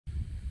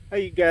How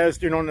you guys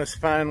doing on this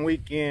fine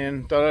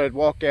weekend? Thought I'd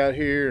walk out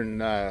here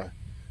and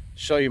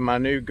show you my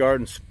new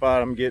garden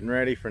spot I'm getting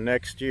ready for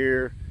next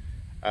year.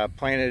 I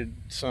planted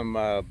some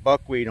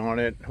buckwheat on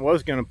it. I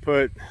was going to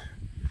put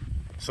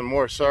some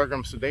more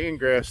sorghum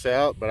sudangrass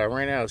out, but I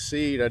ran out of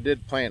seed. I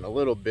did plant a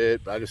little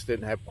bit, but I just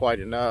didn't have quite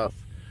enough.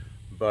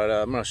 But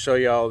I'm going to show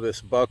you all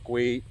this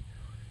buckwheat.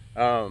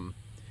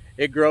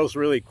 It grows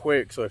really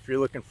quick, so if you're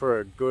looking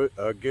for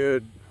a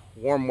good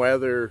warm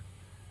weather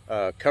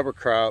cover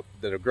crop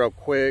that'll grow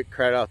quick,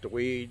 crowd out the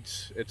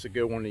weeds, it's a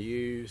good one to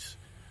use.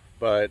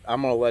 But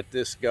I'm going to let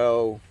this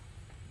go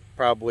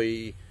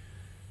probably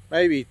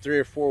maybe 3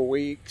 or 4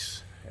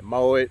 weeks and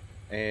mow it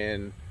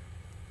and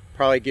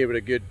probably give it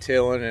a good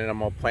tilling, and I'm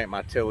going to plant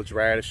my tillage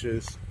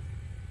radishes.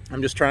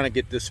 I'm just trying to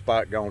get this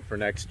spot going for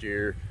next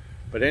year.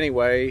 But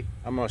anyway,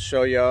 I'm going to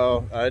show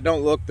y'all. It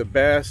don't look the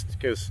best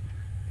because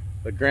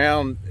the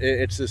ground,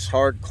 it's this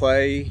hard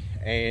clay,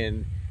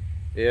 and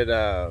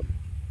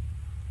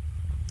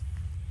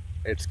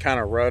it's kind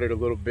of rutted a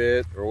little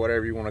bit, or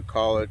whatever you want to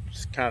call it.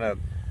 It's kind of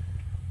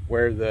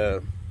where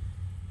the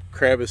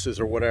crevices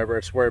or whatever,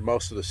 it's where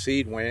most of the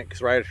seed went,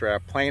 because right after I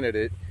planted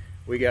it,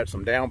 we got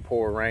some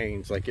downpour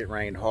rains, like it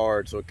rained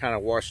hard, so it kind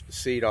of washed the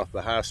seed off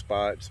the high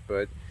spots.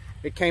 But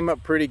it came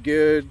up pretty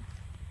good.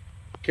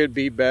 Could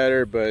be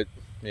better, but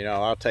you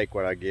know, I'll take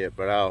what I get.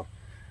 But I'm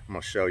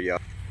gonna show y'all.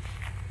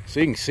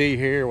 So you can see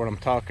here what I'm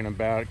talking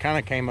about. It kind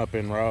of came up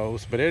in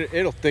rows, but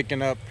it'll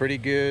thicken up pretty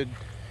good.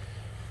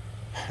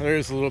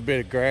 There's a little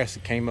bit of grass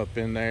that came up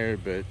in there,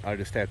 but I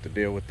just have to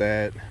deal with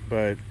that.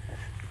 But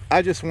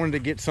I just wanted to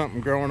get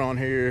something growing on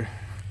here,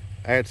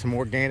 add some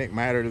organic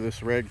matter to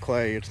this red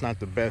clay. It's not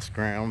the best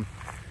ground.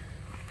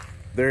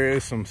 There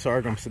is some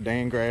sorghum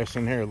sudangrass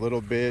in here a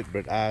little bit,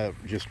 but I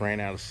just ran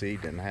out of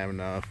seed, didn't have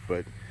enough.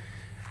 But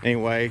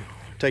anyway,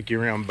 I'll take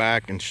you around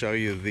back and show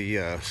you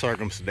the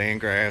sorghum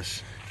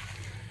sudangrass.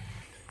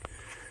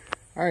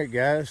 All right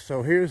guys,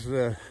 so here's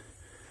the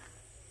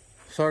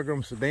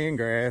sorghum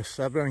sudangrass.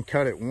 I've done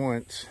cut it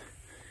once.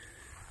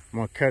 I'm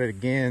gonna cut it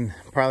again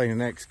probably in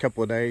the next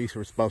couple of days.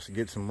 We're supposed to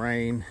get some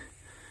rain,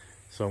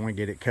 so I'm gonna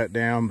get it cut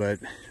down. But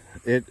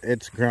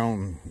it's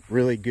grown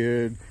really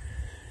good.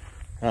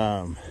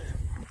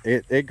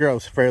 It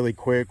grows fairly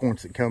quick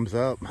once it comes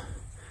up,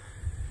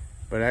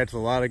 but adds a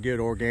lot of good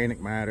organic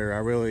matter. I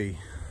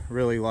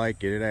really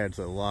like it. It adds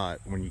a lot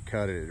when you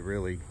cut it. It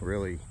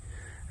really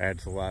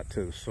adds a lot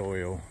to the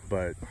soil.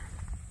 But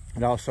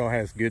it also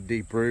has good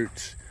deep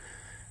roots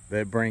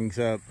that brings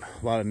up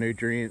a lot of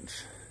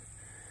nutrients.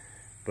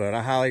 But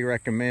I highly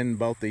recommend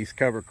both these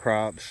cover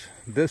crops.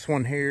 This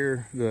one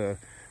here, the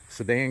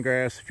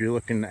sudangrass, if you're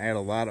looking to add a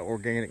lot of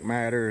organic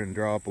matter and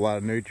draw up a lot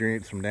of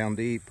nutrients from down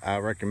deep, I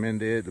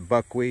recommend it. The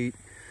buckwheat,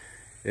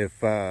 if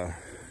you're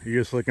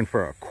just looking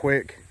for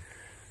a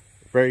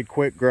very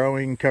quick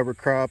growing cover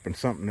crop and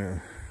something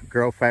to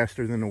grow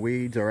faster than the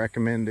weeds, I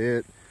recommend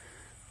it.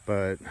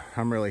 But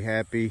I'm really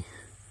happy.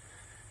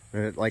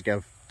 Like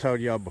I've told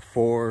y'all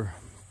before,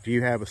 if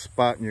you have a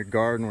spot in your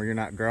garden where you're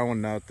not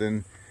growing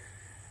nothing,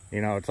 you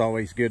know, it's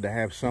always good to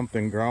have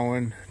something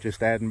growing,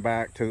 just adding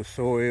back to the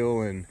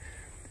soil and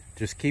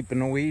just keeping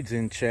the weeds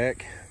in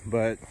check.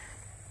 But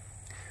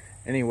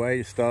anyway,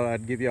 just thought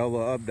I'd give y'all a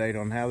little update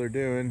on how they're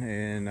doing,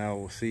 and I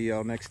will see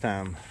y'all next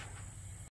time.